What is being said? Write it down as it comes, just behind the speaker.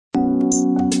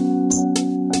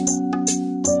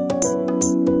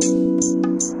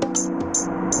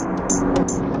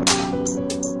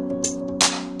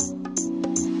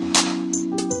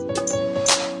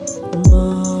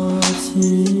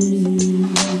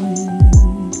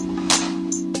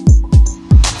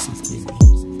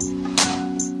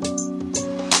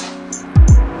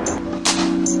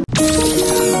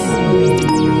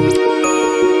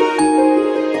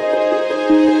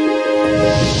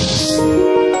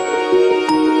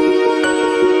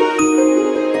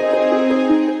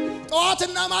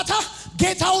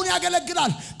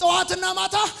ይቀጥላል ጠዋትና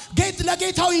ማታ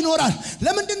ለጌታው ይኖራል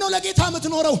ለምንድነው ለጌታ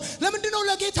የምትኖረው ለምንድነው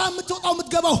ለጌታ የምትወጣው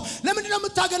የምትገባው ለምንድነው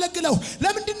የምታገለግለው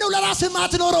ለምንድነው ለራስህ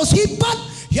ማትኖረው ሲባል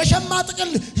የሸማ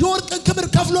ጥቅል የወርቅን ክብር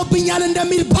ከፍሎብኛል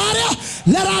እንደሚል ባሪያ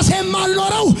ለራሴ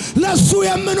የማልኖረው ለሱ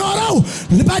የምኖረው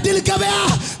በድል ገበያ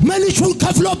መልሹን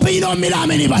ከፍሎብኝ ነው የሚል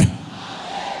አሜን ይባል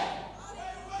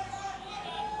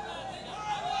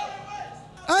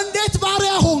እንዴት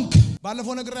ባሪያ ሆንክ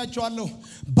ባለፈው ነግራቸዋለሁ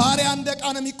ባሪያ እንደቃ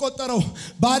ነው የሚቆጠረው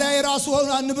ባሪያ የራሱ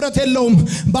ንብረት የለውም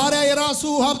ባሪያ የራሱ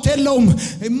ሀብት የለውም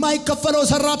የማይከፈለው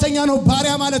ሰራተኛ ነው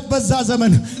ባሪያ ማለት በዛ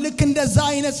ዘመን ልክ እንደዛ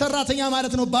አይነት ሰራተኛ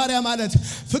ማለት ነው ባሪያ ማለት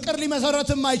ፍቅር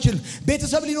ሊመሰረትም አይችል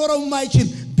ቤተሰብ ሊኖረውም አይችል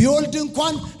ቢወልድ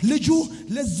እንኳን ልጁ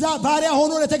ለዛ ባሪያ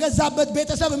ሆኖ ለተገዛበት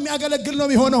ቤተሰብ የሚያገለግል ነው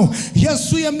የሚሆነው የሱ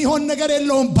የሚሆን ነገር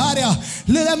የለውም ባሪያ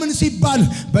ለምን ሲባል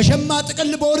በሸማ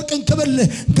ጥቅል በወርቅን ክብል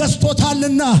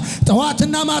ገዝቶታልና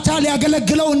ጠዋትና ማታ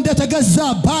ያገለግለው እንደተገዛ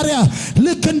ባሪያ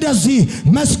ልክ እንደዚህ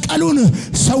መስቀሉን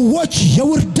ሰዎች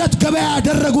የውርደት ገበያ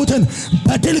ያደረጉትን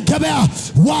በድል ገበያ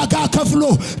ዋጋ ከፍሎ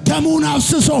ደሙን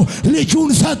አፍስሶ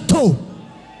ልጁን ሰጥቶ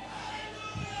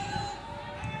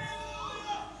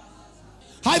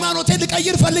ሃይማኖቴን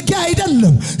ልቀይር ፈልጌ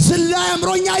አይደለም ዝላይ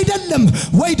አምሮኛ አይደለም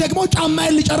ወይ ደግሞ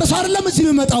ጫማዬን ልጨርስ አይደለም እዚህ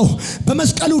መጣው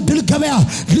በመስቀሉ ድል ገበያ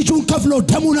ልጁን ከፍሎ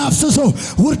ደሙን አፍስሶ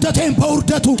ውርደቴን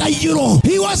በውርደቱ ቀይሮ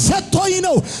ሕይወት ሰጥቶኝ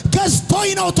ነው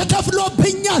ገዝቶኝ ነው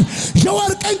ተከፍሎብኛል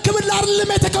የወርቅን ክብር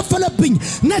አይደለም የተከፈለብኝ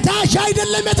ነዳጅ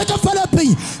አይደለም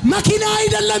የተከፈለብኝ መኪና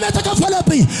አይደለም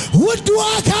የተከፈለብኝ ውድ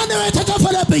ዋጋ ነው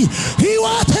የተከፈለብኝ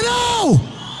ሕይወት ነው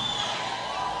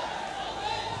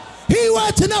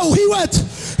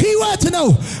ሕይወት ነው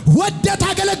ወደት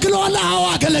አገለግለዋለሁ አዎ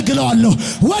አገለግለዋለሁ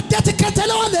ወደት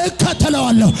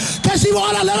እከተለዋለሁ ከዚህ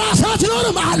በኋላ ለራስ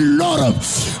አትኖርም አልኖርም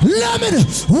ለምን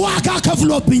ዋጋ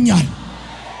ከፍሎብኛል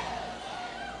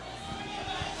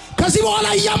ከዚህ በኋላ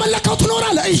ያመለከው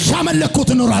ትኖራለህ እያመለኩት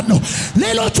ትኖራለሁ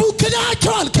ሌሎቹ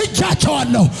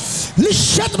ክጃቸዋለሁ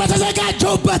ልሸጥ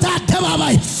በተዘጋጀውበት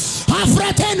አደባባይ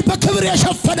አፍረቴን በክብር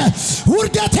የሸፈነ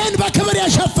ውርደቴን በክብር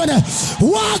የሸፈነ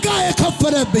ዋጋ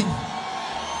የከፈለብኝ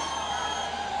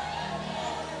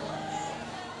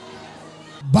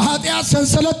በኃጢአት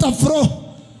ሰንሰለት ጠፍሮ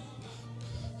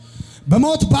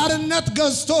በሞት ባርነት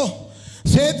ገዝቶ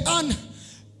ሰይጣን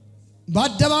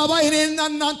በአደባባይ እኔና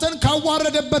እናንተን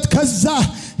ካዋረደበት ከዛ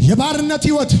የባርነት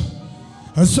ሕይወት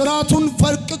እስራቱን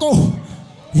ፈልቅቆ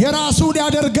የራሱ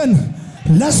ሊያደርገን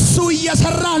ለሱ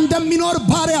እየሰራ እንደሚኖር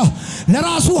ባሪያ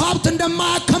ለራሱ ሀብት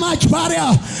እንደማያከማች ባሪያ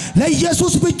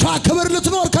ለኢየሱስ ብቻ ክብር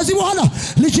ልትኖር ከዚህ በኋላ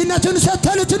ልጅነትን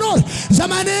ሰጥተህ ልትኖር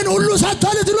ዘመኔን ሁሉ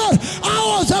ሰጥተህ ልትኖር አዎ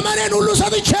ዘመኔን ሁሉ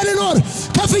ሰጥቼ ልኖር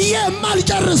ከፍዬ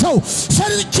የማልጨርሰው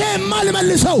ሰርቼ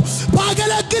የማልመልሰው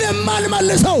ባገለግል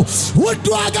የማልመልሰው ውድ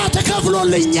ዋጋ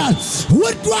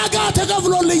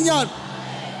ተከፍሎልኛል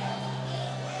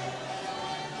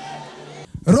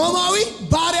ሮማዊ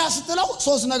ባሪያ ስትለው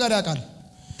ሶስት ነገር ያቃል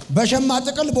በሸማ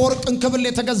ጥቅል በወርቅን ክብል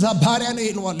የተገዛ ባሪያ ነው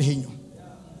ይልዋል ይሄኛው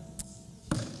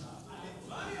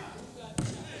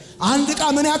አንድ ቃ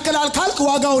ምን ያክላል ካልክ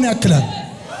ዋጋውን ያክላል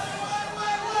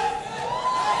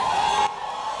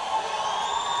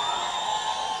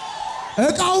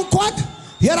እቃው እንኳን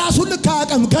የራሱን ልክ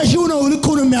አያውቅም ገዢው ነው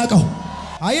ልኩን የሚያውቀው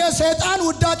አየ ሰይጣን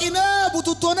ውዳቂነ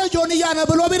ቡቱቶነ ጆንያነ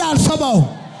ብሎ ቢል አልሰማው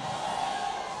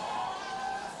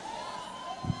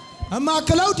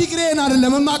እማከለው ዲግሪን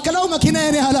አይደለም እማከለው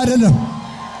መኪናዬን ያህል አይደለም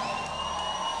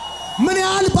ምን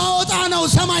ያህል ባወጣ ነው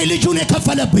ሰማይ ልጁን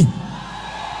የከፈለብኝ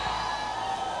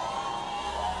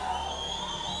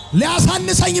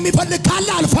ሊያሳንሰኝ የሚፈልግ ካለ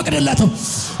አልፈቅድለትም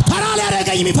ተራ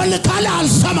ሊያደርገኝ የሚፈልግ ካለ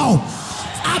አልሰማው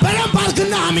አበረም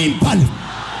ባልግና አሜን ባል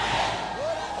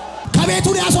ከቤቱ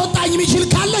ሊያስወጣኝ የሚችል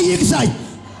ካለ ይግዛኝ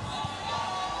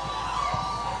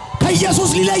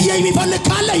ከኢየሱስ ሊለየኝ የሚፈልግ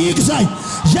ካለ ይግዛኝ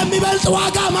የሚበልጥ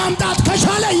ዋጋ ማምጣት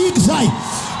ከቻለ ይግዛኝ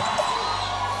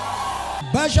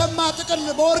በሸማ ጥቅል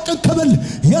በወርቅን ክብል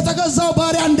የተገዛው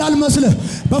ባሪያ እንዳልመስል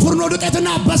በፍርኖ ዱቄትና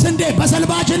በስንዴ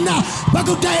በሰልባጅና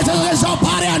በጉዳይ የተገዛው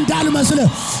ባሪያ እንዳልመስል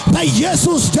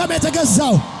በኢየሱስ ደም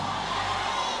የተገዛው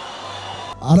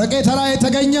አረቄ ተራ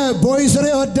የተገኘ ቦይ ስር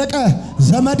የወደቀ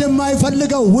ዘመድም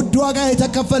አይፈልገው ውድ ዋጋ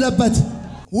የተከፈለበት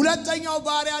ሁለተኛው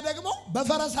ባሪያ ደግሞ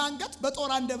በፈረስ አንገት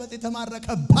በጦር አንደበት የተማረከ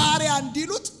ባሪያ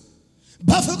እንዲሉት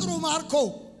በፍቅሩ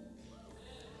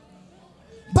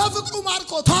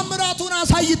ማርኮ ታምራቱን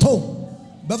አሳይቶ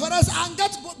በፈረስ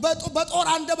አንገት በጦር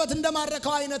አንደበት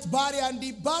እንደማረከው አይነት ባሪያ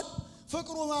እንዲባል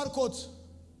ፍቅሩ ማርኮት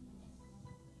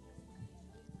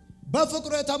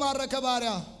በፍቅሩ የተማረከ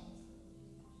ባሪያ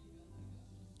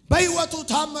በሕይወቱ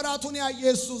ታምራቱን ያየ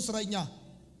ኢየሱስ ረኛ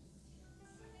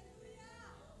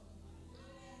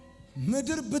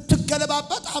ምድር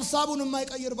ብትገለባበት ሐሳቡን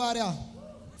የማይቀይር ባሪያ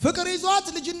ፍቅር ይዟት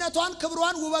ልጅነቷን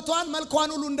ክብሯን ውበቷን መልኳን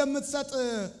ሁሉ እንደምትሰጥ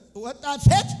ወጣት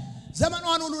ሴት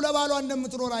ዘመኗን ሁሉ ለባሏ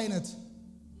እንደምትኖር አይነት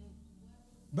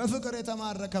በፍቅር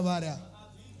የተማረከ ባሪያ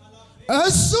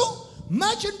እሱ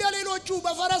መች እንደሌሎቹ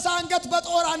በፈረስ አንገት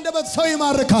በጦር አንደበት ሰው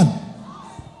ይማርካል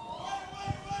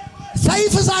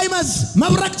ሰይፍ ሳይመዝ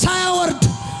መብረቅ ሳያወርድ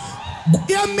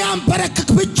የሚያንበረክክ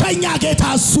ብቸኛ ጌታ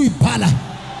እሱ ይባላል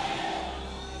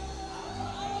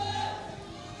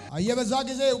አየበዛ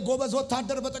ጊዜ ጎበዝ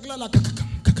ወታደር በጠቅላላ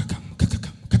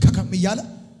ከከከም ይያለ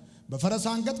በፈረስ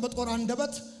አንገት በጦር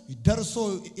አንደበት ደርሶ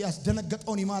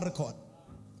ያስደነገጠውን ይማርከዋል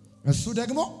እሱ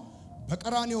ደግሞ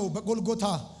በቀራኒዮ በጎልጎታ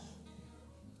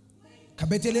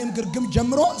ከቤተልሔም ግርግም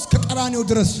ጀምሮ እስከ ቀራኒዮ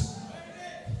ድረስ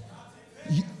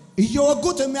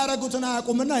እየወጉት የሚያረጉትን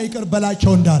አያቁምና ይቅር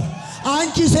በላቸው እንዳለ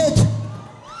አንቺ ሴት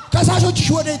ከሳሾችሽ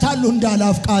ወዴት አሉ እንዳለ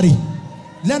አፍቃሪ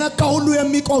ለነካ ሁሉ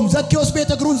የሚቆም ዘኬዎስ ቤት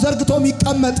እግሩን ዘርግቶ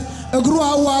የሚቀመጥ እግሩ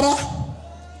አዋራ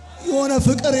የሆነ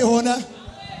ፍቅር የሆነ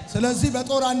ስለዚህ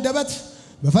በጦር አንደበት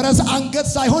በፈረስ አንገት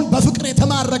ሳይሆን በፍቅር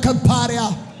የተማረከ ባሪያ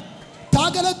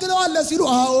ታገለግለዋል ሲሉ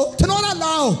አዎ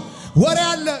ትኖራለህ አዎ ወሬ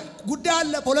አለ ጉዳይ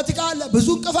አለ ፖለቲካ አለ ብዙ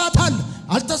እንቅፋት አለ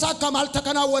አልተሳካም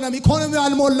አልተከናወነም ኢኮኖሚ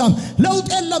አልሞላም ለውጥ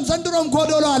የለም ዘንድሮም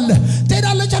ጎዶሎ አለ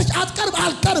ትሄዳለህ ቸርች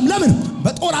አልቀርም ለምን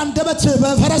በጦር አንደበት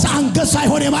በፈረስ አንገት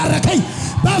ሳይሆን የማረከኝ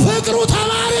በፍቅሩ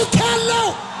ተማርኬያለሁ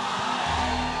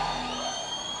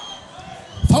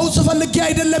ፈውስ ፈልጌ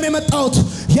አይደለም የመጣሁት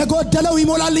የጎደለው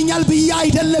ይሞላልኛል ብዬ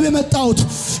አይደለም የመጣሁት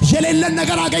የሌለን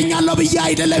ነገር አገኛለሁ ብዬ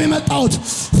አይደለም የመጣሁት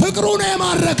ፍቅሩ ነው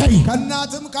የማረከኝ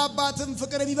ከናትም ከአባትም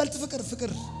ፍቅር የሚበልጥ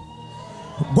ፍቅር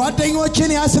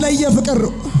ጓደኞችን ያስለየ ፍቅር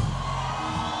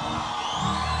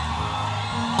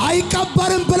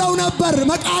አይቀበርም ብለው ነበር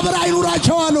መቃብር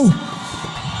አይኑራቸው አሉ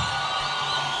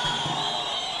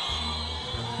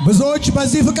ብዙዎች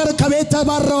በዚህ ፍቅር ከቤት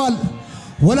ተባረዋል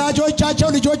ወላጆቻቸው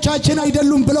ልጆቻችን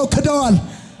አይደሉም ብለው ክደዋል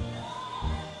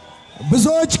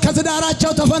ብዙዎች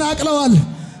ከትዳራቸው ተፈናቅለዋል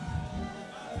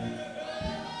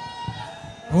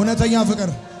እውነተኛ ፍቅር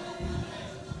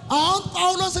አሁን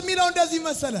ጳውሎስ የሚለው እንደዚህ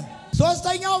መሰለ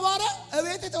ሶስተኛው ባሪያ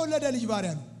እቤት የተወለደ ልጅ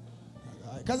ባሪያ ነው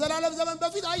ከዘላለም ዘመን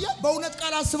በፊት አየ በእውነት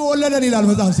ቃል አስበው ወለደን ይላል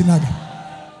መጽሐፍ ሲናገር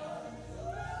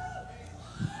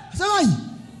ሰማይ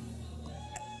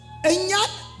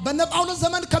እኛን በነጳውሎስ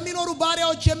ዘመን ከሚኖሩ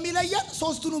ባሪያዎች የሚለየን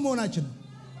ሶስቱኑ መሆናችን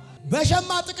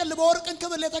በሸማ ጥቅል በወርቅ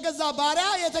እንክብል የተገዛ ባሪያ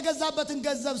የተገዛበትን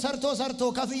ገንዘብ ሰርቶ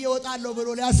ከፍዬ ወጣለሁ ብሎ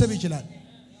ሊያስብ ይችላል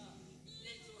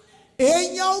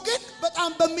ይሄኛው ግን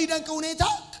በጣም በሚደንቅ ሁኔታ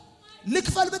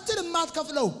ልክፈል ብትል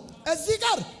ማትከፍለው እዚህ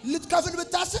ጋር ልትከፍል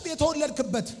ብታስብ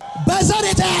የተወለድክበት በዘር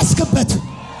የተያዝክበት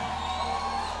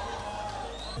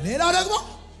ሌላ ደግሞ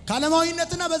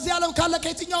ካለማዊነትና በዚህ ዓለም ካለ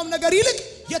ከየትኛውም ነገር ይልቅ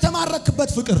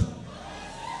የተማረክበት ፍቅር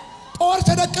ጦር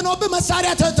ተደቅኖብ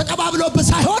መሳሪያ ተቀባብሎብ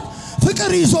ሳይሆን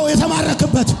ፍቅር ይዞ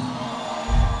የተማረክበት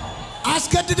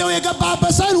አስገድደው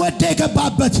የገባበት ሳይሆን ወደ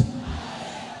የገባበት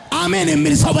አሜን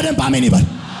የሚል ሰው በደንብ አሜን ይበል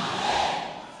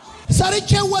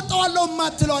ሰርቼ ወጣዋለሁ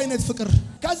ማትለው አይነት ፍቅር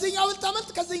ከዚህኛው ልታመልጥ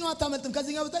ከዚህኛው አታመልጥም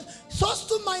ከዚህኛው ብታይ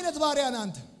ሶስቱም አይነት ባሪያ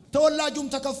ናንተ ተወላጁም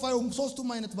ተከፋዩም ሶስቱም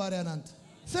አይነት ባሪያ ናንተ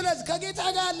ስለዚህ ከጌታ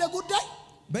ጋር ያለ ጉዳይ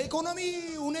በኢኮኖሚ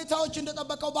ሁኔታዎች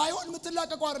እንደተጠበቀው ባይሆን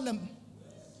ምትላቀቀው አይደለም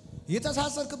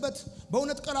የተሳሰርክበት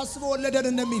በእውነት ቃል አስበው ወለደን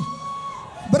እንደሚል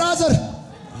ብራዘር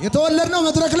የተወለድነው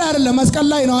መድረክ ላይ አይደለም መስቀል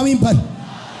ላይ ነው አሜን በል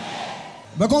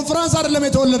በኮንፈረንስ አይደለም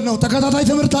የተወለድነው ተከታታይ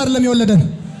ትምህርት አይደለም የወለደን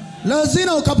ለዚህ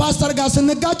ነው ከፓስተር ጋር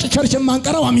ስንጋጭ ቸርች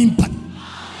ማንቀረው አሜን በል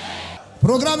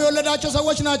ፕሮግራም የወለዳቸው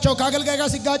ሰዎች ናቸው ከአገልጋይ ጋር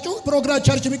ሲጋጩ ፕሮግራም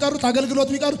ቸርች የሚቀሩት አገልግሎት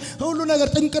የሚቀሩት ሁሉ ነገር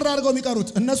ጥንቅር አድርገው የሚቀሩት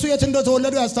እነሱ የት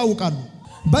እንደተወለዱ ያስታውቃሉ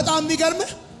በጣም የሚገርም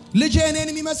ልጅ እኔን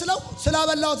የሚመስለው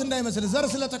ስላበላውት እንዳይመስል ዘር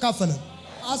ስለተካፈለ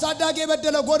አሳዳጊ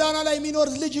የበደለ ጎዳና ላይ የሚኖር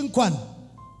ልጅ እንኳን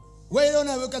ወይ ነው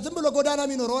ዝም ብሎ ጎዳና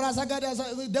የሚኖር ወራ አሳጋዳ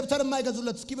ደብተር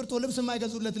የማይገዙለት እስኪብርቶ ልብስ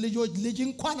የማይገዙለት ልጅ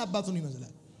እንኳን አባቱን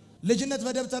ይመስላል ልጅነት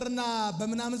በደብተርና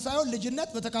በመናምን ሳይሆን ልጅነት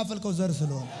በተካፈልከው ዘር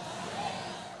ስለሆነ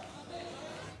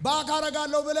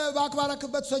ባካረጋለው ብለ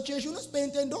ባክባረክበት ሲቹዌሽን ውስጥ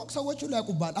ጴንጤንዶ ሰዎች ሁሉ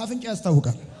ያቁባል አፍንጫ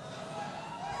ያስታውቃል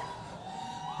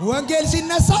ወንጌል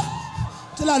ሲነሳ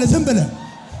ትላለ ዝም ብለ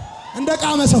እንደ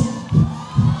ቃመሰው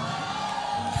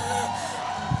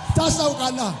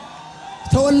ታስታውቃለህ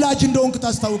ተወላጅ እንደሆንክ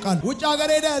ታስታውቃለህ ውጭ ሀገር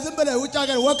ሄደ ዝም ብለ ውጭ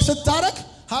ሀገር ወክ ስታረክ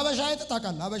ሀበሻ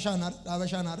አይተታቃለህ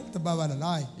ሀበሻ ናር ትባባለህ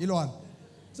አይ ይለዋል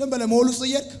ዝም ብለ ሞሉስ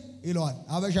ይየርክ ይለዋል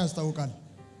ሀበሻ ያስታውቃል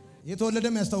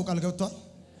የተወለደም ያስታውቃል ገብቷል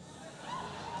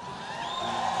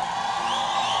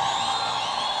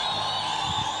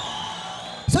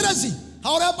ስለዚህ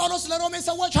ሐዋርያ ጳውሎስ ለሮሜ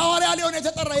ሰዎች ሐዋርያ ሊሆን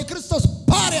የተጠራ የክርስቶስ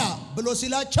ባሪያ ብሎ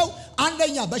ሲላቸው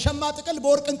አንደኛ በሸማ ጥቅል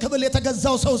በወርቅ እንክብል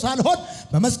የተገዛው ሰው ሳልሆን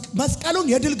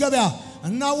በመስቀሉን የድል ገበያ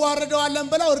እናዋርደዋለን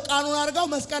ብለው እርቃኑን አድርገው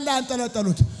መስቀል ላይ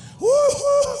አንጠለጠሉት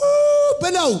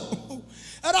ብለው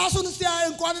ራሱን ሲያይ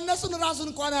እንኳን እነሱን ራሱን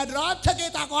እንኳን ያድራ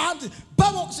ተጌታ ቋንት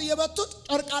በቦክስ የበቱት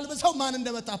ጨርቃል በሰው ማን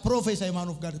እንደመጣ ፕሮፌሰር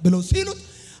ሃይማኖት ጋር ብለው ሲሉት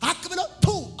አክ ብለው ቱ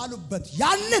አሉበት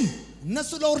ያንን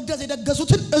እነሱ ለውርደት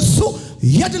የደገሱትን እሱ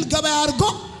የድል ገበያ አርጎ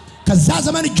ከዛ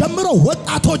ዘመን ጀምሮ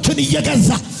ወጣቶችን እየገዛ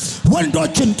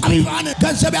ወንዶችን ጠቢባን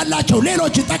ገንዘብ ያላቸው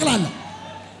ሌሎችን ጠቅላላ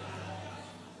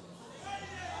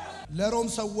ለሮም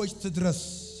ሰዎች ትድረስ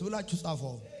ብላችሁ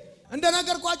ጻፈው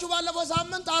እንደነገርኳችሁ ባለፈው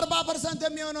ሳምንት 40%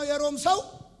 የሚሆነው የሮም ሰው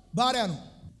ባሪያ ነው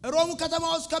ሮም ከተማ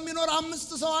ውስጥ ከሚኖር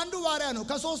 5 ሰው አንዱ ባሪያ ነው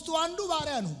ከ3ቱ አንዱ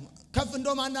ባሪያ ነው ከፍ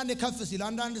እንደውም አንዳንዴ ከፍ ሲል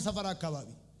አንዳንድ ሰፈር አካባቢ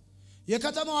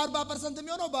የከተማው 40%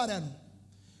 የሚሆነው ባሪያ ነው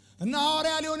እና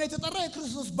ሐዋርያ ሊሆን የተጠራ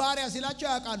የክርስቶስ ባሪያ ሲላቸው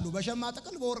ያቃሉ በሸማ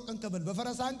ጥቅል በወርቅ እንክብል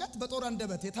በፈረስ አንገት በጦር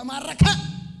አንደበት የተማረከ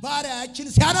ባሪያ ያችን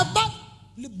ሲያነባ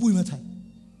ልቡ ይመታል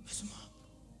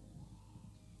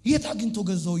የታግንቶ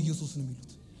ገዛው ኢየሱስ ነው የሚሉት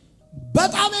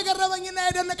በጣም የገረመኝና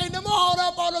የደነቀኝ ደግሞ ሐዋርያ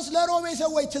ጳውሎስ ለሮሜ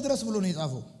ሰዎች ትድረስ ብሎ ነው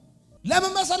የጻፈው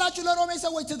ለምን መሰላችሁ ለሮሜ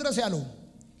ሰዎች ትድረስ ያለው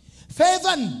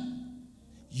ፌቨን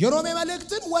የሮሜ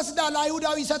መልእክትን ወስዳ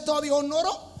ለአይሁዳዊ ሰጥተው ቢሆን ኖሮ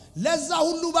ለዛ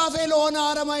ሁሉ ባፌ ለሆነ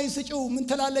አረማይ ስጪው ምን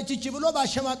ትላለች እቺ ብሎ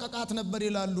ባሸማቀቃት ነበር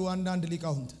ይላሉ አንዳንድ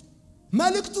ሊቃውንት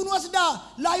መልእክቱን ወስዳ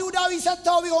ለአይሁዳዊ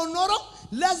ሰጥተው ቢሆን ኖሮ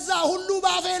ለዛ ሁሉ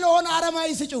ባፌ ለሆነ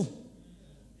አረማይ ስጪው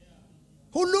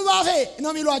ሁሉ ባፌ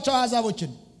ነው የሚሏቸው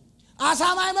አዛቦችን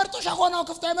አሳማ አይመርጡ ሸኮናው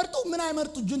ክፍት አይመርጡ ምን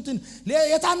አይመርጡ ጁንትን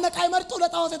የታነቀ አይመርጡ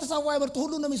ለጣዖት የተሰዋ አይመርጡ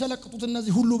ሁሉ ነው የሚሰለቅጡት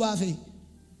እነዚህ ሁሉ ባፌ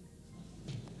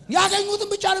ያገኙትን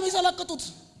ብቻ ነው የሚሰለቅጡት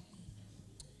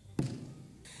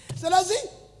ስለዚህ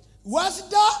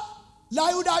ወስዳ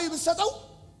ለአይሁዳዊ ብትሰጠው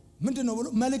ምንድነው ብሎ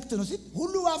መልእክት ነው ሲል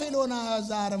ሁሉ ባፌ ለሆነ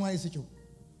አረማይ ስጪው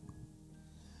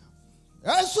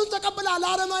እሱን ተቀብላ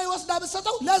ለአረማይ ወስዳ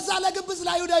ብትሰጠው ለዛ ለግብዝ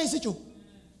ለአይሁዳዊ ስጪው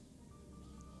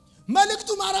መልእክቱ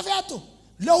ማረፊያቱ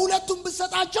ለሁለቱም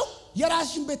ብትሰጣቸው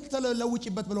የራስሽን ቤት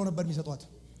ተለውጪበት ብለው ነበር የሚሰጧት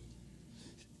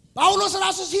ጳውሎስ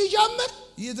ራሱ ሲጀምር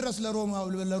ይድረስ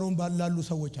ለሮም ባላሉ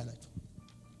ሰዎች አላቸው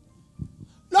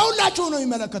ለሁላችሁ ነው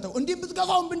የሚመለከተው እንዲህ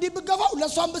ብትገፋው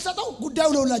ለሷም ብትሰጠው ጉዳዩ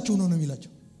ለሁላችሁ ነው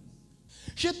የሚላቸው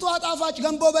ሽቱ አጣፋጭ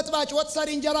ገንቦ በጥባጭ ወጥ ሰሪ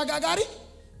እንጀራ ጋጋሪ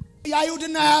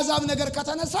ያይሁድና ያዛብ ነገር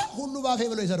ከተነሳ ሁሉ ባፌ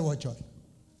ብለው ይሰርቧቸዋል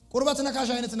ቁርበት ነካሽ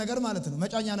አይነት ነገር ማለት ነው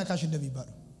መጫኛ ነካሽ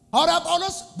እንደሚባለው ሐዋርያ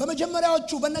ጳውሎስ በመጀመሪያዎቹ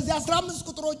በእነዚህ 15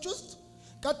 ቁጥሮች ውስጥ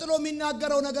ቀጥሎ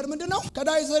የሚናገረው ነገር ምንድነው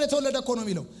ከዳዊት ዘር የተወለደ እኮ ነው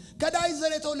የሚለው ከዳዊት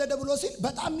ዘር የተወለደ ብሎ ሲል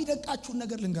በጣም የሚደንቃችሁ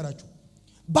ነገር ልንገራችሁ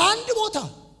በአንድ ቦታ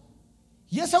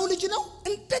የሰው ልጅ ነው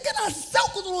እንደገና እዛው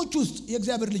ቁጥሮች ውስጥ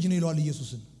የእግዚአብሔር ልጅ ነው ይላል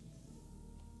ኢየሱስን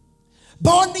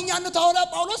በወንድኛነት ሐዋርያ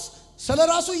ጳውሎስ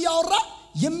ስለራሱ ያወራ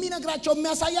የሚነግራቸው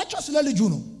የሚያሳያቸው ስለ ልጁ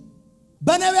ነው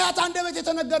በነቢያት አንደበት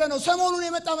የተነገረ ነው ሰሞኑን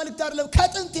የመጣ መልእክት አይደለም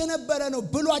ከጥንት የነበረ ነው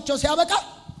ብሏቸው ሲያበቃ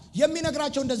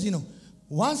የሚነግራቸው እንደዚህ ነው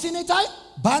ዋንስ ኢን ኤ ታይም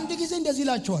በአንድ ጊዜ እንደዚህ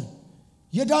ይላቸዋል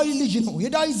የዳዊት ልጅ ነው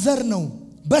የዳዊት ዘር ነው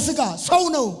በስጋ ሰው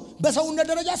ነው በሰውነት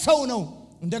ደረጃ ሰው ነው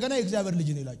እንደገና የእግዚአብሔር ልጅ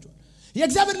ነው ይላቸዋል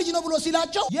የእግዚአብሔር ልጅ ነው ብሎ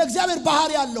ሲላቸው የእግዚአብሔር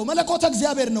ባህሪ ያለው መለኮት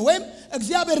እግዚአብሔር ነው ወይም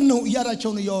እግዚአብሔር ነው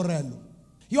እያራቸው ነው ያወራ ያለው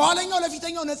የኋለኛው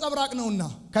ለፊተኛው ነጸብራቅ ነውና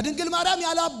ከድንግል ማርያም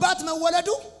ያለ አባት መወለዱ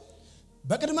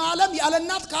በቅድመ ዓለም ያለ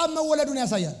እናት ከአብ መወለዱን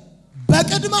ያሳያል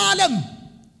በቅድመ ዓለም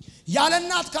ያለ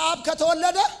እናት ከአብ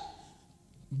ከተወለደ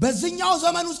በዚህኛው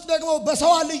ዘመን ውስጥ ደግሞ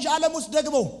በሰው ልጅ ዓለም ውስጥ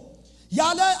ደግሞ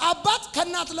ያለ አባት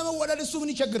ከእናት ለመወለድ እሱ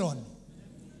ምን ይቸግረዋል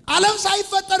ዓለም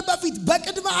ሳይፈጠር በፊት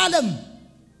በቅድመ ዓለም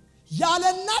ያለ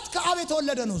እናት ከአብ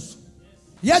የተወለደ ነው እሱ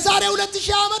የዛሬ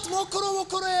 2000 ዓመት ሞክሮ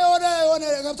የሆነ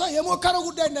ገብታ የሞከረው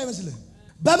ጉዳይ እንዳይመስልህ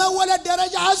በመወለድ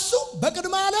ደረጃ እሱ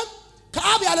በቅድመ ዓለም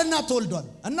ከአብ ያለ እናት ተወልዷል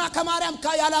እና ከማርያም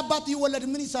ያለ አባት ይወለድ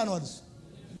ምን ይሳነዋል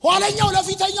ኋለኛው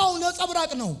ለፊተኛው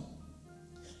ነጸብራቅ ነው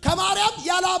ከማርያም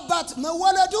ያለ አባት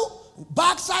መወለዱ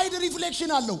ባክሳይድ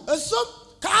ሪፍሌክሽን አለው እሱም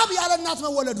ከአብ ያለ እናት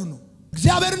መወለዱ ነው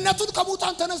እግዚአብሔርነቱን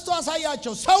ከሙታን ተነስቶ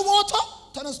አሳያቸው ሰው ሞቶ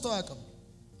ተነስቶ ያቀም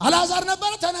አልዓዛር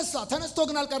ነበር ተነስቶ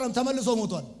ግን አልቀረም ተመልሶ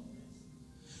ሞቷል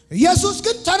ኢየሱስ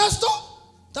ግን ተነስቶ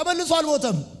ተመልሶ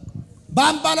አልሞተም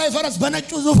በአምባ ላይ ፈረስ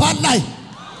በነጩ ዙፋን ላይ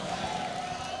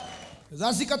እዛ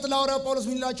ሲቀጥል ሐዋርያ ጳውሎስ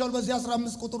ምን ይላቸዋል በዚህ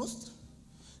 15 ቁጥር ውስጥ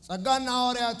ጸጋና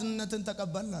ሐዋርያትነትን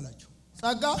ተቀበልን አላቸው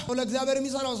ጸጋ ለእግዚአብሔር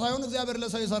የሚሰራው ሳይሆን እግዚአብሔር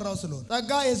ለሰው የሰራው ስለሆነ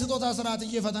ጸጋ የስጦታ ስርዓት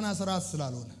እንጂ የፈተና ስርዓት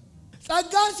ስላልሆነ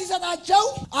ጸጋን ሲሰጣቸው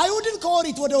አይሁድን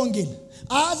ከኦሪት ወደ ወንጌል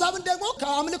አሕዛብን ደግሞ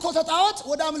ከአምልኮተ ጣዖት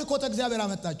ወደ አምልኮተ እግዚአብሔር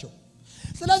አመጣቸው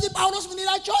ስለዚህ ጳውሎስ ምን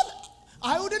ይላቸዋል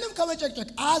አይሁድንም ከመጨቅጨቅ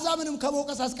አሕዛብንም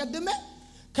ከመውቀስ አስቀድሜ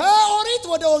ከኦሪት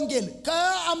ወደ ወንጌል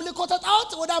ከአምልኮተ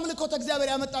ጣዖት ወደ አምልኮተ እግዚአብሔር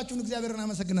ያመጣችሁን እግዚአብሔርን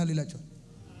አመሰግናለሁ ይላቸዋል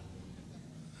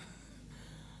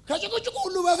ከጭቁጭቁ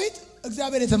ሁሉ በፊት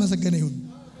እግዚአብሔር የተመሰገነ ይሁን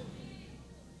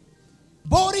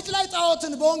በኦሪት ላይ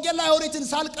ጣዖትን በወንጌል ላይ ኦሪትን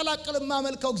ሳልቀላቅል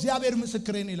ማመልከው እግዚአብሔር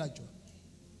ምስክሬ ነው ይላቸው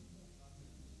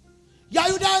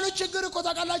ያይሁዳውያኖች ችግር እኮ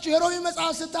ታውቃላችሁ የሮሜ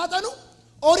መጽሐፍ ስታጠኑ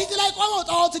ኦሪት ላይ ቆመው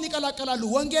ጣዖትን ይቀላቀላሉ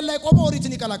ወንጌል ላይ ቆመው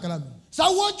ኦሪትን ይቀላቀላሉ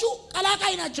ሰዎቹ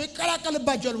ቀላቃይ ናቸው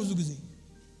ይቀላቀልባቸዋል ብዙ ጊዜ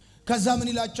ከዛ ምን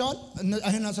ይላቸዋል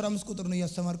አይና 15 ቁጥር ነው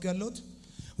ያስተማርኩ ያለሁት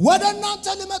ወደ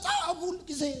እናንተ ልመጣ ሁሉ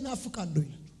ጊዜ ናፍቃለሁ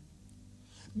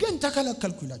ግን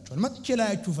ተከለከልኩ ይላቸዋል መጥቼ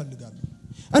ላያችሁ ፈልጋለሁ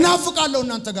እናፍቃለሁ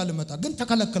እናንተ ጋር ልመጣ ግን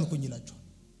ተከለከልኩኝ ይላቸዋል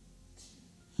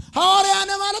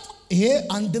ሐዋርያነ ማለት ይሄ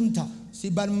አንድምታ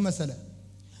ሲባል ምን መሰለ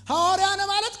ሐዋርያነ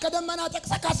ማለት ከደመና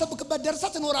ጠቅሰ ካሰብክበት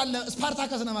ደርሰህ ትኖራለህ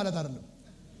ስፓርታከስ ነው ማለት አይደለም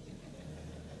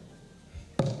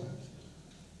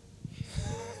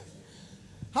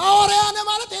ሐዋርያነ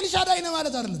ማለት ኤልሻዳይ ነው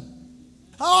ማለት አይደለም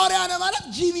ሐዋርያነ ማለት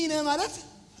ጂሚ ነው ማለት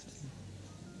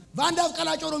ባንድ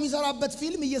አፍቀላጮ ነው የሚሰራበት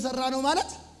ፊልም እየሰራ ነው ማለት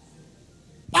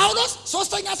ጳውሎስ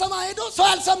ሶስተኛ ሰማይ ሄዶ ሰው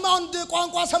ያልሰማውን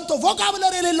ቋንቋ ሰምቶ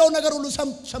ቮካብለሪ የሌለው ነገር ሁሉ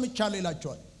ሰምቻለሁ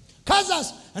ይላቸዋል ከዛስ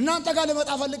እናንተ ጋር ለመጣ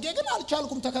ፈልጌ ግን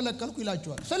አልቻልኩም ተከለከልኩ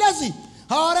ይላቸዋል ስለዚህ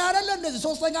ሐዋርያ አይደለ እንደዚህ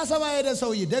ሶስተኛ ሰማይ ሄደ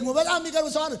ሰውዬ ደግሞ በጣም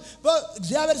የሚገርም ሰው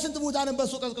እግዚአብሔር ስንት ሙታንን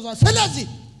በሱ ቀስቅሷል ስለዚህ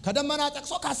ከደመና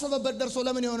ጠቅሶ ካሰበበት ደርሶ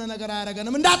ለምን የሆነ ነገር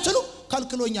አያረገንም እንዳትሉ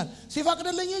ከልክሎኛል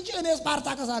ሲፈቅድልኝ እንጂ እኔ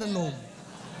ስፓርታከስ አይደለሁም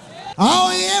አዎ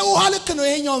ይሄ ውሃ ልክ ነው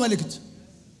ይሄኛው መልእክት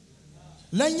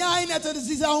ለኛ አይነት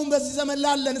እዚህ ዛውን በዚህ ዘመን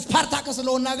ላለን ስፓርታከስ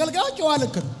ለሆነ አገልጋዮች ውሃ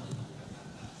ልክ ነው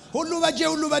ሁሉ በጄ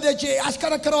ሁሉ በደጄ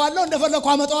አሽከረክረዋለሁ እንደፈለኩ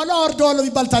አመጣዋለሁ አወርደዋለሁ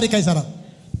የሚባል ታሪክ አይሰራም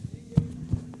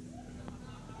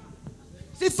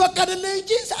ሲፈቀድልኝ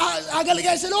እንጂ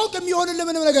አገልጋይ ስለሆንክ የሚሆንልህ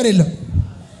ምንም ነገር የለም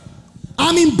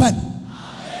አሜን በል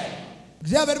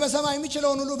እግዚአብሔር በሰማይ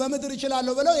የሚችለውን ሁሉ በመድር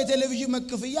ይችላልው ብለው የቴሌቪዥን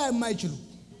መክፈያ የማይችሉ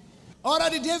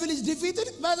already devil is defeated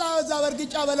በዛ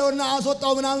በርግጫ በለውና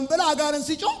አስወጣው ምናምን ብለ አጋርን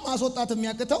ሲጮህ ማስወጣት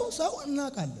የሚያቅተው ሰው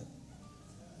እናቃለን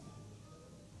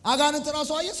አጋንንት ራሱ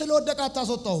አየ ስለወደቀ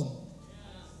አታስወጣው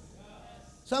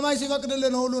ሰማይ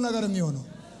ሲፈቅድልህ ነው ሁሉ ነገር የሚሆነው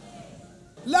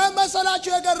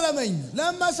ለመሰላችሁ የገረመኝ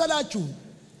ለመሰላችሁ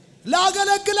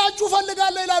ላገለግላችሁ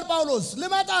ፈልጋለሁ ይላል ጳውሎስ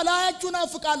ልመጣ ላያችሁ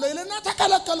ናፍቃለሁ ይልና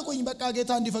ተከለከልኩኝ በቃ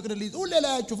ጌታ እንዲፈቅድልኝ ሁሉ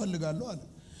ላያችሁ ፈልጋለሁ አለ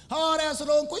ሐዋርያ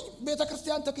ስለሆንኩኝ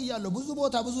ቤተክርስቲያን ተክያለሁ ብዙ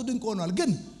ቦታ ብዙ ድንቅ ሆኗል ግን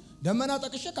ደመና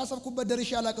ጠቅሼ ካሰብኩበት ደርሼ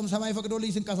አላቅም ሰማይ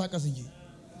ፈቅዶልኝ ሲንቀሳቀስ እንጂ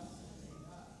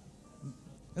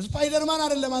ስፓይደርማን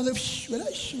አይደለም አዘፍሽ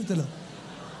ብለሽ ምትለው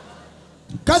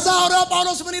ከዛ ሐዋርያ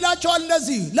ጳውሎስ ምን ይላቸዋል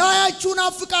እንደዚህ ላያችሁ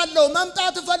ናፍቃለሁ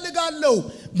መምጣት ፈልጋለሁ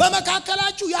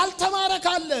በመካከላችሁ ያልተማረ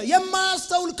ካለ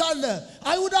የማያስተውል ካለ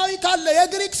አይሁዳዊ ካለ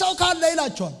የግሪክ ሰው ካለ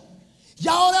ይላቸዋል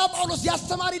የሐዋርያ ጳውሎስ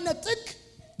ያስተማሪነት ጥግ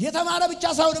የተማረ ብቻ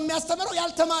ሳይሆን የሚያስተምረው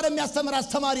ያልተማረ የሚያስተምር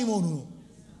አስተማሪ መሆኑ ነው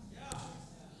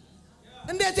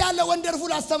እንዴት ያለ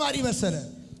ወንደርፉል አስተማሪ መሰለ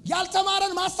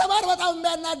ያልተማረን ማስተማር በጣም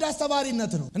የሚያናድ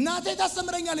አስተማሪነት ነው እናቴ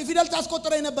ታስተምረኛለች ፊደል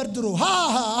ታስቆጥረኝ ነበር ድሮ ሃ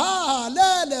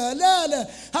ለ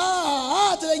ሃ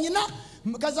ትለኝና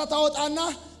ከዛ ታወጣና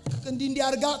እንዲ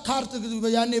አርጋ ካርት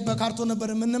ያኔ በካርቶን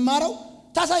ነበር የምንማረው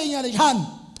ታሳየኛለች ሃን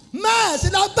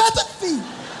ስለበጥፊ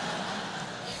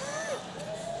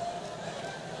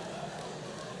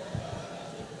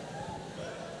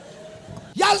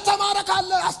ያልተማረ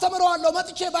ካለ አስተምረዋለሁ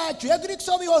መጥቼ ባያችሁ የግሪክ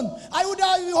ሰው ቢሆን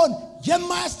አይሁዳዊ ቢሆን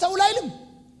የማያስተውል አይልም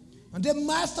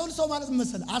እንደማያስተውል ሰው ማለት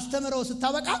መሰለ አስተምረው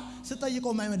ስታበቃ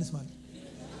ስጠይቀው ማይመልስ ማለት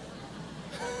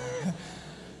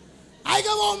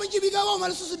አይገባውም እንጂ ቢገባው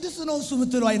መልሱ 6 ነው እሱ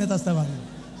ምትለው አይነት አስተማሪ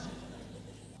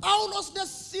ጳውሎስ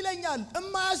ደስ ይለኛል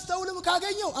የማያስተውልም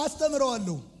ካገኘው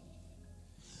አስተምረዋለሁ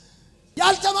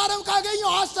ያልተማረም ካገኘው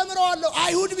አስተምረዋለሁ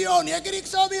አይሁድ ቢሆን የግሪክ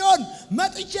ሰው ቢሆን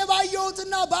መጥቼ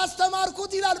ባየሁትና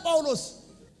ባስተማርኩት ይላል ጳውሎስ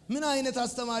ምን አይነት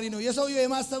አስተማሪ ነው የሰውየው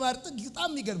የማስተማር ጥግ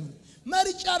በጣም ይገርም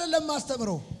መርጫ አይደለም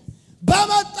ማስተምረው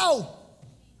በመጣው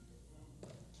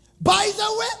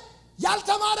ባይዘው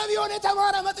ያልተማረ ቢሆን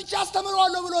የተማረ መጥቼ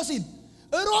አስተምረዋለሁ ብሎ ሲል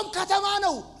ሮም ከተማ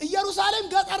ነው ኢየሩሳሌም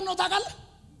ገጠር ነው ታውቃለህ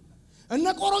እነ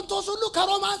ቆሮንቶስ ሁሉ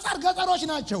ከሮማ አንፃር ገጠሮች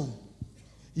ናቸው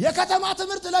የከተማ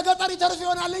ትምህርት ለገጠር ይተርፍ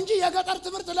ይሆናል እንጂ የገጠር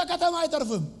ትምህርት ለከተማ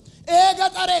አይተርፍም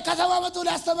ገጠሬ ከተማ መጥቶ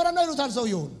ሊያስተምረን ነው ይሉታል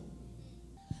ሰውየው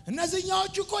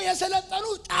እነዚህኞቹ እኮ የሰለጠኑ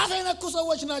ጫፍ የነኩ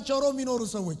ሰዎች ናቸው ሮም የሚኖሩ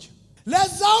ሰዎች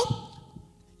ለዛው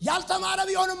ያልተማረ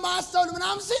ቢሆንም ማስተውል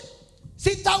ምናምን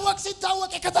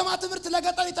ሲታወቅ የከተማ ትምህርት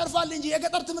ለገጠር ይተርፋል እንጂ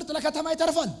የገጠር ትምህርት ለከተማ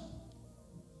አይተርፋል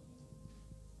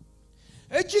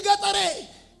እቺ ገጠሬ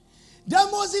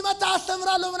ደሞ እዚህ መጣ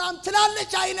አስተምራለሁ ምናምን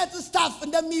ትላለች አይነት ስታፍ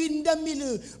እንደሚል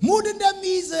ሙድ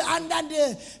እንደሚይዝ አንዳንድ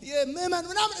ምእመን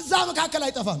ምናምን እዛ መካከል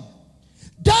አይጠፋም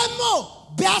ደሞ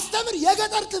ቢያስተምር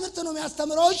የገጠር ትምህርት ነው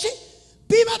የሚያስተምረው እሺ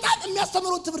ቢመጣ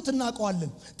የሚያስተምረው ትምህርት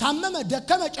እናቀዋለን ታመመ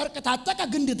ደከመ ጨርቅ ታጠቀ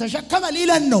ግንድ ተሸከመ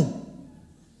ሊለን ነው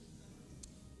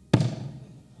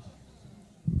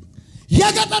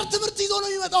የገጠር ትምህርት ይዞ ነው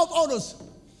የሚመጣው ጳውሎስ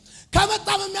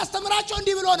ከመጣም የሚያስተምራቸው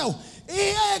እንዲህ ብሎ ነው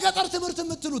ይሄ የገጠር ትምህርት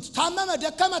የምትሉት ታመመ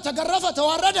ደከመ ተገረፈ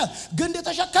ተዋረደ ግንድ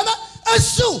ተሸከመ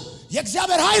እሱ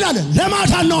የእግዚአብሔር ኃይል አለ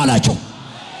ለማዳን ነው አላቸው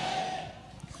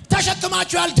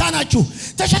ተሸክማችሁ ያልዳናችሁ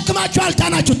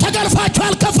ተገርፋችሁ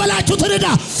ያልከፈላችሁ ትርዳ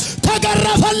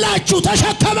ተገረፈላችሁ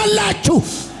ተሸከመላችሁ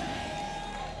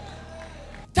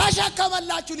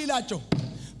ሊላቸው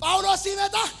ጳውሎስ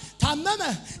ሲመጣ ታመመ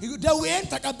ደዌን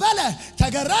ተቀበለ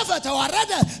ተገረፈ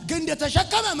ተዋረደ ግን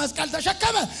ተሸከመ መስቀል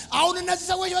ተሸከመ አሁን እነዚህ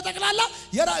ሰዎች በጠቅላላ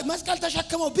መስቀል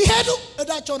ተሸክመው ቢሄዱ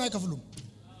እዳቸውን አይከፍሉም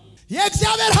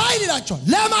የእግዚአብሔር ኃይል ይላቸዋል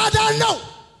ለማዳን ነው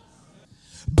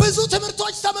ብዙ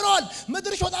ትምህርቶች ተምረዋል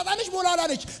ምድር ሾጣጣለች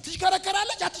ሞላላለች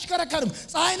ትሽከረከራለች አትሽከረከርም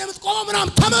ፀሐይን የምትቆመው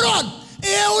ምናምን ተምረዋል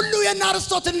ይሄ ሁሉ የና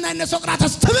አርስቶትልና የነ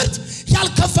ሶቅራጥስ ትምህርት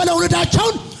ያልከፈለው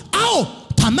እዳቸውን አዎ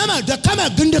ታመመ ደከመ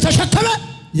ግን ተሸከመ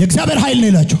የእግዚአብሔር ኃይል ነው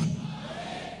ይላቸዋል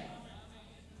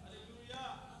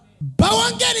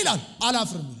በወንጌል ይላል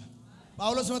አላፍርም ይላል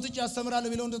ጳውሎስ መጥቶ ያስተምራል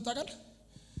ቢለው እንደታቀል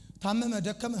ታመመ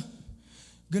ደከመ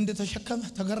ግን ተሸከመ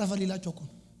ተገረፈ ሊላቸው እኮ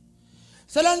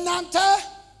ስለናንተ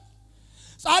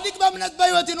ጻድቅ በእምነት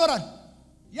በሕይወት ይኖራል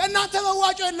የናንተ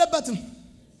መዋጮ የለበትም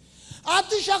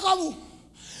አትሸከሙ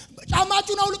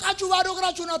ጫማችሁን አውልቃችሁ ባዶ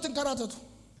እግራችሁን አትንከራተቱ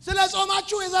ስለ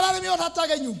ጾማችሁ የዘላለም ሕይወት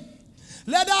አታገኙ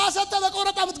ለዳሰተ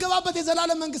በቆረጣ ምትገባበት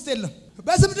የዘላለም መንግስት የለም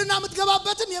በዝምድና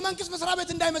ምትገባበትም የመንግስት መስሪያ ቤት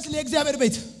እንዳይመስል የእግዚአብሔር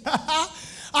ቤት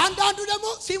አንዳንዱ ደግሞ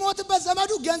ሲሞትበት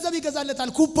ዘመዱ ገንዘብ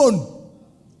ይገዛለታል ኩፖን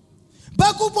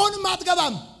በኩፖንም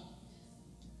አትገባም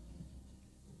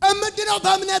እምድነው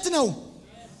በእምነት ነው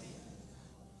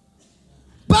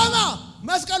በማ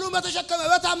መስቀሉ በተሸከመ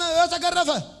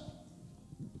በተገረፈ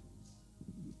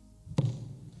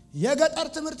የገጠር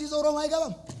ትምህርት ይዞሮም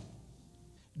አይገባም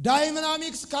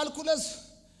ዳይናሚክስ ካልኩለስ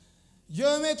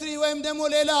ጂኦሜትሪ ወይም ደግሞ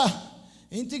ሌላ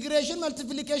ኢንቲግሬሽን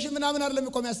መልቲፕሊኬሽን ምናምን አይደለም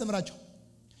እኮ የሚያስተምራቸው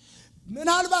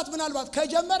ምናልባት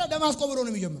ከጀመረ ደማስቆ ብሎ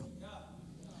ነው የሚጀምረው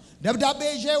ደብዳቤ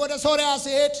ይዤ ወደ ሶሪያ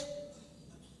ሲሄድ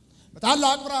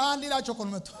በታላቅ ብርሃን ሊላቸው እኮ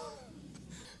ነው መጥቶ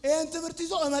ይሄን ትምህርት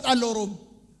ይዞ እመጣለሁ ሮም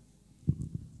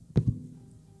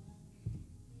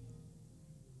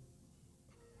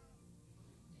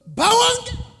ባወንግ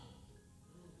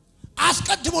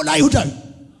አስቀድሞ ለይሁዳዊ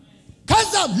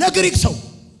ከዛም ለግሪክ ሰው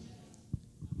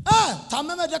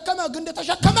ታመመ ደከመ ግን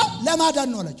ተሸከመ ለማዳን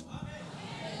ነው አላቸው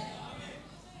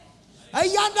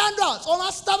እያንዳንዷ ጾማ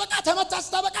ስታበቃ ተመታ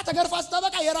ስታበቃ ተገርፋ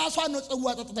ስታበቃ የራሷን ነው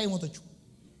ጽዋ ጠጥታ ይሞተችው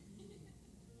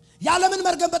ያለምን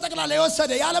መርገም በጠቅላላ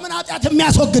የወሰደ ያለምን ኃጢያት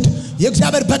የሚያስወግድ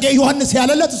የእግዚአብሔር በጌ ዮሐንስ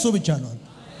ያለለት እሱ ብቻ ነው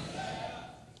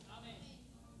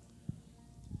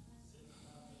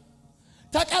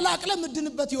ተቀላቅለ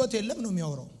ምድንበት ህይወት የለም ነው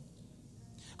የሚያወራው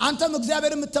አንተም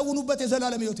እግዚአብሔር የምትተውኑበት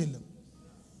የዘላለም ህይወት የለም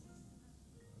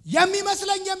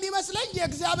የሚመስለኝ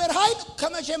የእግዚአብሔር ኃይል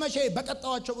ከመቼ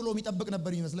በቀጣዋቸው ብሎ የሚጠብቅ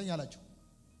ነበር ይመስለኝ አላቸው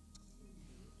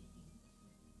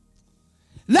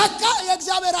ለካ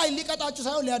የእግዚአብሔር ኃይል ሊቀጣችሁ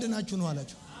ሳይሆን ሊያድናችሁ ነው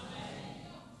አላቸው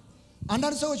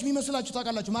አንዳንድ ሰዎች የሚመስላችሁ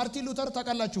ታውቃላችሁ ማርቲን ሉተር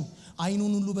ታውቃላችሁ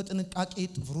አይኑን ሁሉ በጥንቃቄ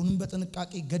ጥፍሩንም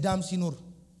በጥንቃቄ ገዳም ሲኖር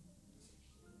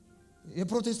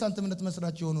የፕሮቴስታንት እምነት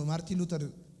መስራች የሆነው ማርቲን ሉተር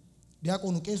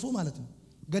ዲያቆኑ ቄሱ ማለት ነው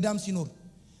ገዳም ሲኖር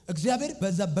እግዚአብሔር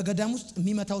በዛ በገዳም ውስጥ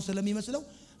የሚመታው ስለሚመስለው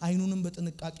አይኑንም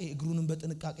በጥንቃቄ እግሩንም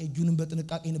በጥንቃቄ እጁንም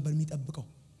በጥንቃቄ ነበር የሚጠብቀው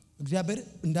እግዚአብሔር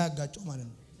እንዳያጋጨው ማለት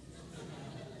ነው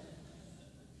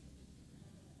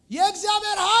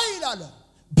የእግዚአብሔር ኃይል አለ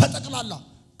በጠቅላላ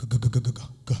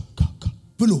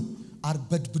ብሎ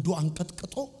አርበድብዶ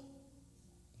አንቀጥቅጦ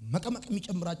መቀመቅ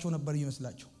የሚጨምራቸው ነበር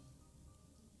ይመስላቸው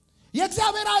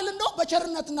የእግዚአብሔር ኃይል እንደው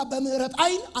በቸርነትና በምህረት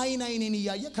አይኔን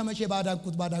ይያየ ከመቼ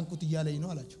ባዳንኩት ይያለኝ ነው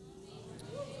አላቸው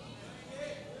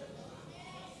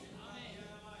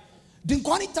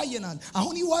ድንኳን ይታየናል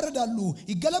አሁን ይዋረዳሉ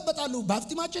ይገለበጣሉ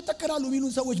ባፍቲማቸው ይተከራሉ ሚሉ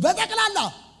ሰዎች በጠቅላላ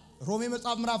ሮሜ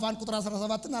መጽሐፍ ምዕራፍ 1 ቁጥር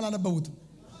 17 አላነበቡትም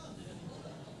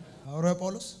ሐዋርያው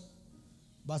ጳውሎስ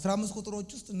በ15 ቁጥሮች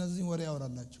ውስጥ እነዚህ ወሬ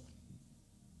ያወራላቸው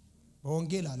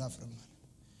በወንጌል አላፍርም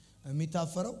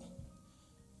የሚታፈረው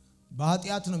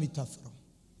በኃጢአት ነው የሚታፈረው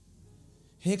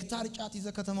ሄክታር ጫት ይዘ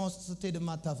ከተማ ውስጥ ስትሄድ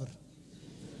ማታፈር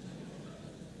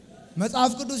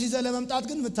መጽሐፍ ቅዱስ ይዘ ለመምጣት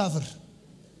ግን ምታፈር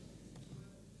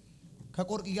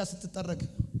ከቆርቂ ጋር ስትጠረቅ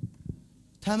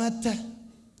ተመተ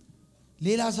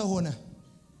ሌላ ሰው ሆነ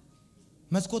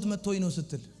መስኮት መጥቶኝ ነው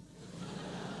ስትል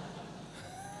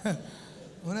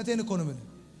እውነቴን እኮ ነው ማለት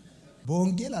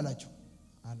በወንጌል አላቸው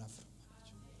አላፍርም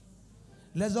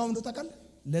ለዛውም እንደተቀለ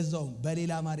ለዛውም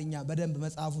በሌላ አማርኛ በደንብ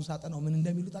መጽሐፉን ሳጠናው ምን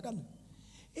እንደሚሉ ተቀለ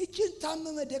እቺን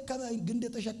ታመመ ደከመ ግን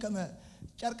ተሸከመ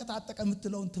ጨርቅ ታጠቀ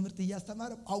ምትለውን ትምህርት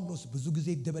ያስተማረ ጳውሎስ ብዙ ጊዜ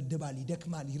ይደበደባል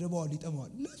ይደክማል ይርባዋል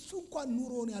ይጠማዋል ለሱ እንኳን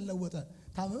ኑሮን ያለወጠ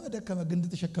ታመመ ደከመ ግን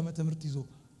ተሸከመ ትምህርት ይዞ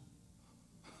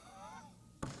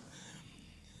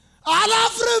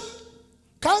አላፍርም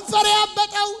ከንፈር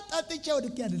ያበጠው ጠጥቼው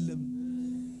ድክ አይደለም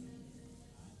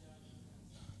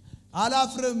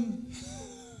አላፍርም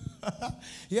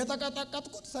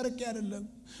የተቀጠቀጥኩት ሰርቄ አይደለም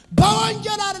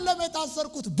በወንጀል አይደለም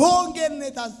የታሰርኩት በወንጌል ነው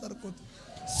የታሰርኩት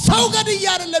ሰው ገድያ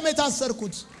አይደለም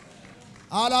የታሰርኩት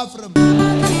አላፍርም